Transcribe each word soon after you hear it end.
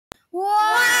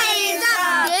What is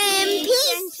up, Game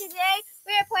Peeps? And today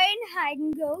we are playing hide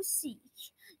and go seek.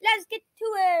 Let's get to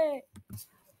it.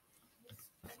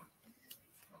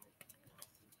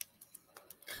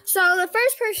 So the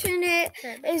first person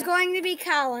is going to be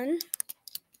Colin,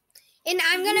 and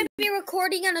I'm going to be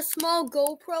recording on a small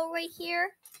GoPro right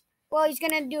here. Well, he's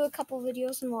going to do a couple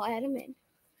videos, and we'll add him in.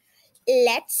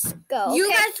 Let's go. You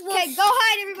guys will. Okay, go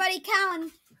hide, everybody.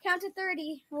 Colin, count to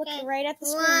 30. Look right at the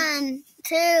screen. 1,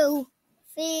 2,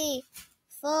 3,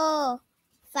 4,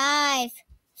 5,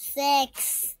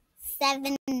 6,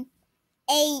 7,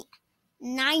 8,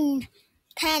 9,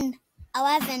 10,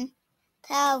 11,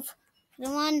 12,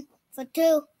 41,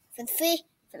 42, 43,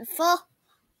 44,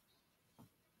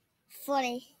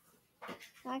 40.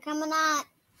 Am I coming out?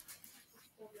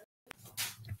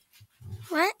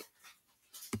 What?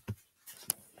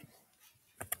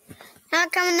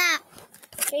 Not coming out.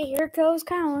 Okay, here goes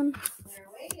Colin. We're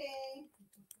waiting.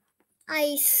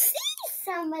 I see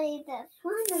somebody that's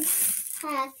one of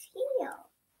has healed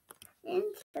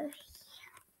into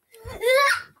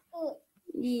here.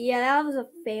 Yeah, that was a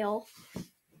fail.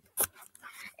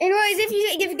 Anyways, if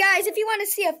you want to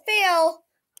see a fail,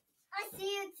 I see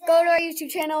it. go to our YouTube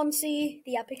channel and see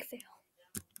the epic fail.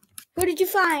 Who did you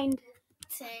find?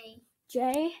 Say.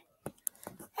 Jay?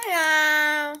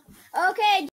 Hello.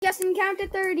 Okay, Justin, count to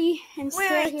 30 and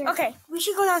stay here. Okay, we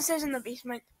should go downstairs in the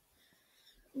basement.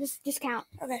 Just count.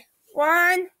 Okay.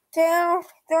 1, 2,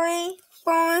 3,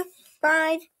 4,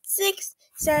 5, 6,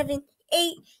 7,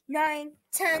 8, 9,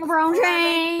 10, LeBron 11,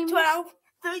 James. 12,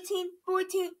 13,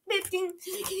 14, 15,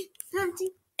 16, 17,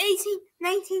 18,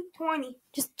 19, 20.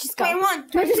 Just go. 21.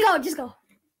 No, just go.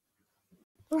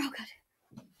 We're all good.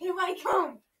 Here I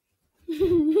come.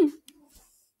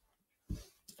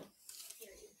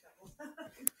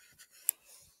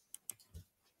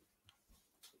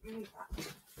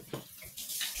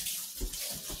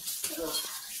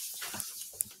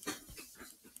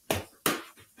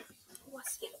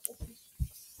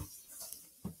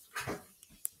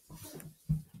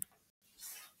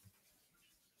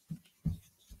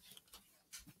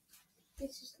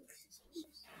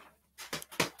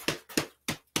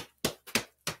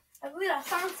 I believe I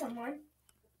found someone.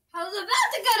 I was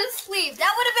about to go to sleep.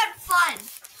 That would have been fun.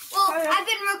 Well, Okay. I've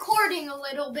been recording a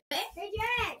little bit. Hey,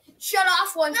 Jay. Shut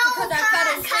off once because I fell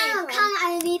asleep. Come,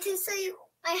 I need to show you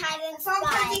my hiding spot.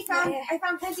 I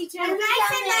found Kenzie too. And I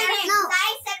said my name. No,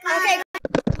 I said my name.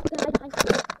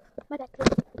 My back.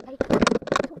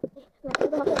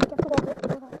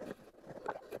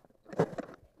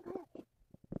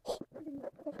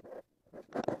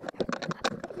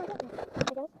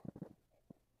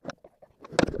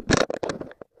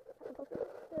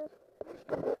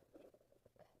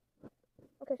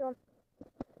 Okay, show him.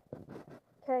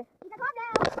 Okay. He's a calm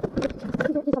down.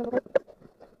 He's on, okay?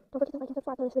 Don't forget to like and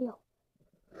subscribe to this video.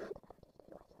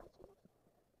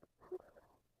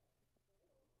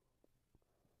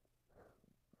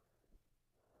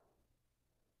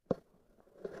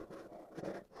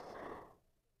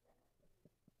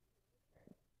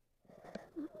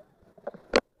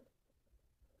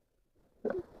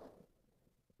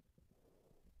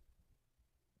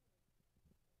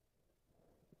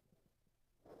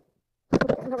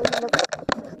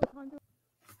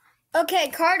 Okay,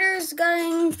 Carter's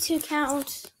going to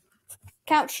count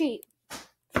sheep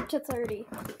to 30.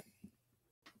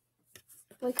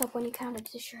 Wake up when you counted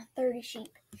to sure 30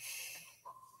 sheep.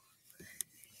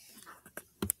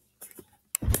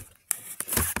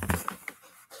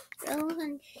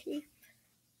 Golden sheep.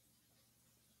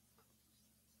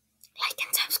 Like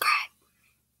and subscribe.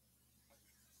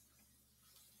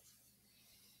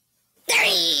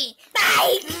 3.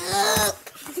 Bye.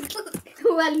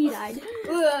 Well, he died.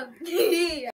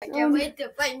 I can't wait to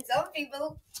find some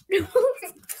people.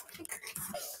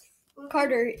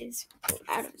 Carter is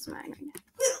out of his mind right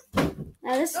now.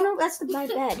 Now that's my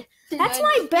bed. That's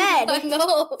my bed. I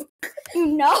know. You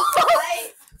know?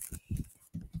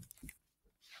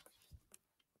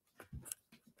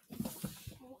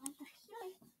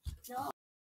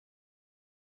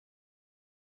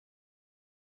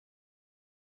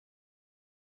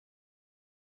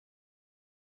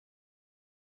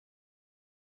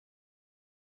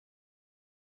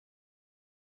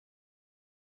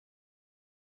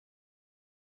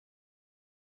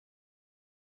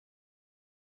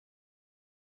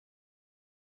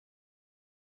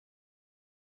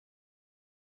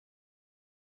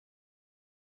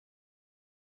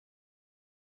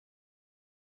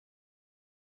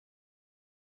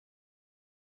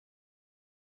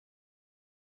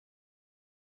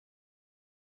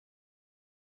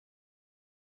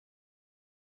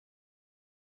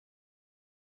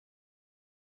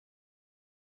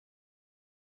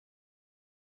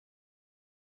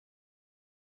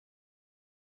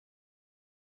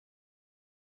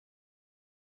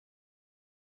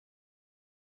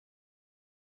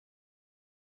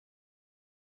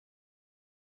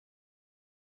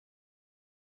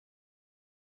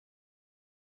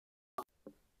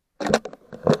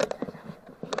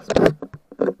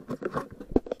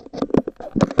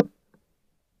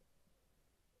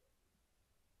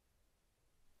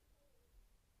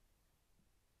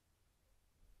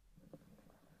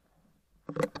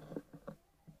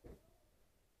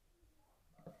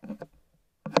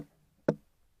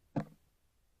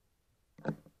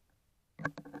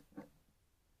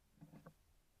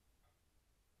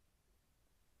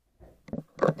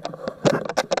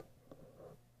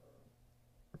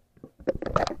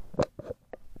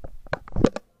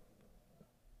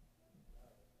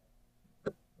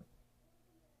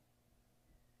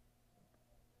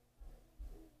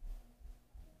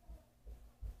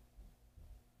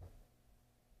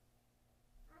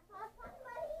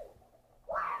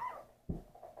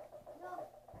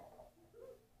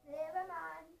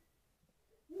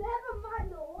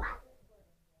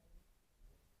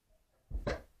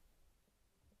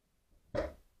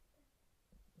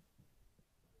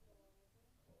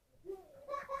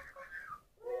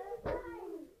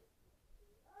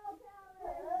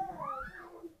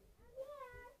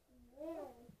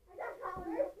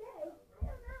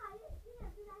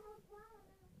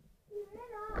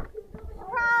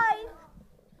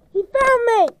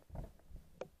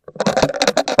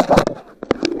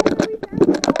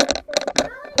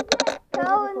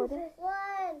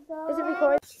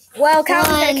 Well, Kyle's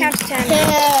gonna count to 10. 2,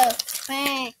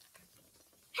 3.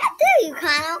 How dare you,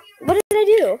 Kyle? What did I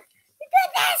do? You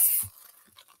did this.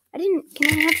 I didn't.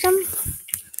 Can I have some?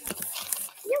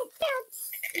 You did.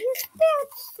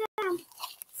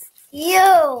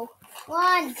 You.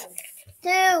 1,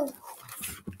 2,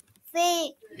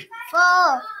 3,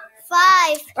 4,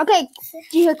 5. Okay.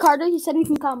 Do you hear Carter? He said he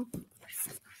can come.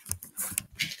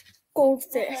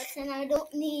 Goldfish. And I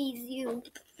don't need you.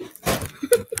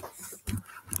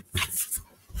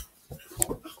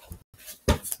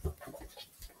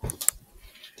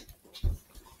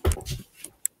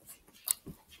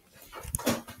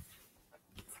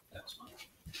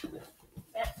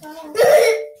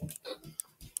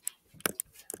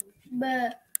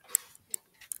 But.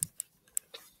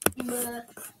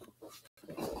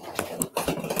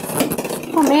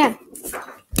 Oh man.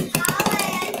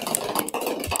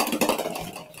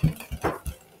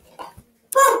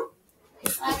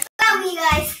 Found me,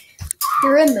 guys.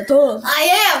 You're in the tub. I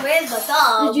am in the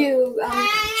dog. Did you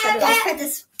shut it off?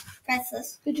 Press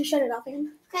this. Did you shut it off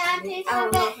again? Can I please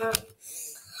have it?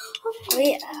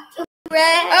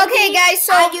 Okay, guys.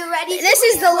 So Are you ready? this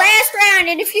is the last round,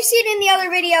 and if you've seen in the other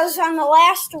videos on the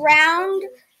last round,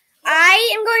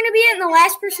 I am going to be it, and the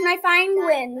last person I find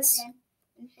wins.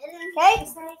 Okay,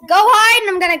 go hide, and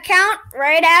I'm gonna count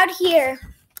right out here.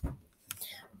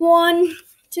 1,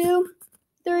 2,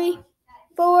 3,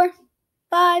 4,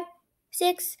 5,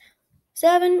 6,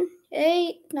 7,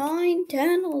 8, 9,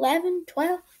 10, 11,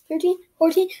 12, 13,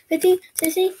 14, 15,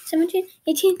 16, 17,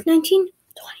 18, 19, 20.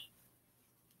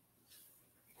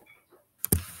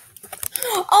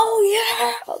 Oh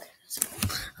yeah! Okay,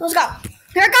 let's go.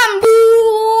 Here come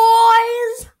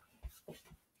boys.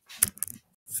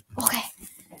 Okay.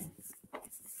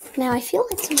 Now I feel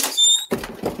like somebody's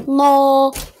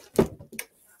no.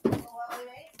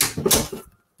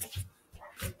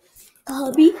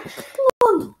 Hubby.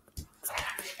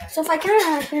 So if I count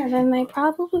out here, then I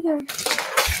probably go.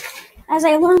 As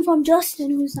I learned from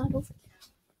Justin, who's not over.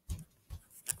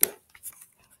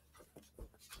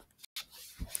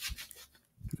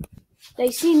 They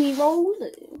see me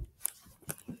rolling.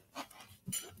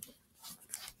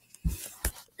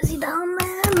 Is he down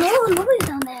there? No, nobody's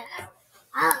down there.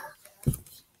 Ah.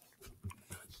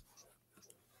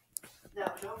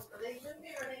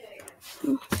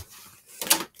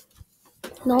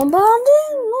 Nobody.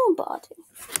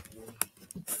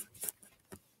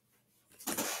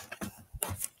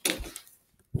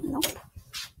 Nope.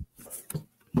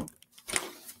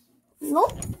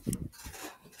 Nope.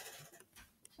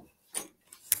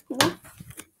 Nope.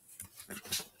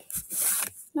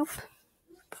 Nope.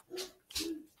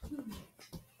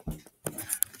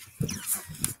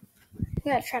 I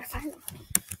gotta try to find them.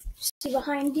 See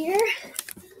behind here.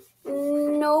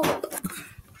 Nope.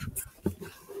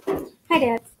 Hi,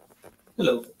 Dad.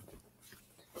 Hello.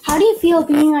 How do you feel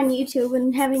being on YouTube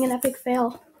and having an epic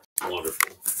fail? Wonderful.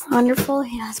 Wonderful.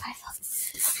 Yeah, that's what I thought.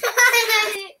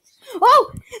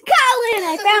 Oh, Colin!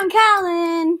 I found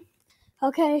Colin.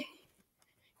 Okay.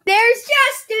 There's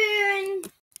Justin.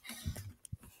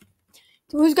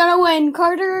 Who's gonna win,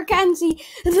 Carter or Kenzie?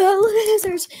 The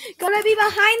loser's gonna be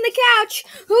behind the couch.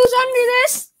 Who's under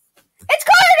this? It's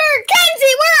Carter!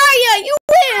 Kenzie, where are you? You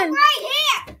win! Right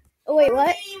here. Oh, wait,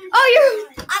 what? Oh,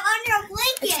 you're... I'm under a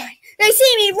blanket. They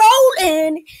see me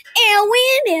rolling and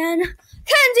winning.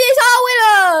 Kenzie's all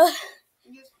winner.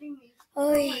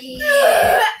 Oh,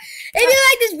 yeah. If you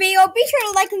like this video, be sure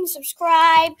to like and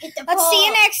subscribe. Let's see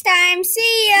you next time.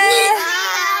 See ya.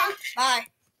 Bye.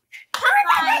 How am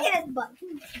I making this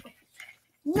button?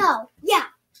 No. Yeah.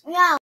 No.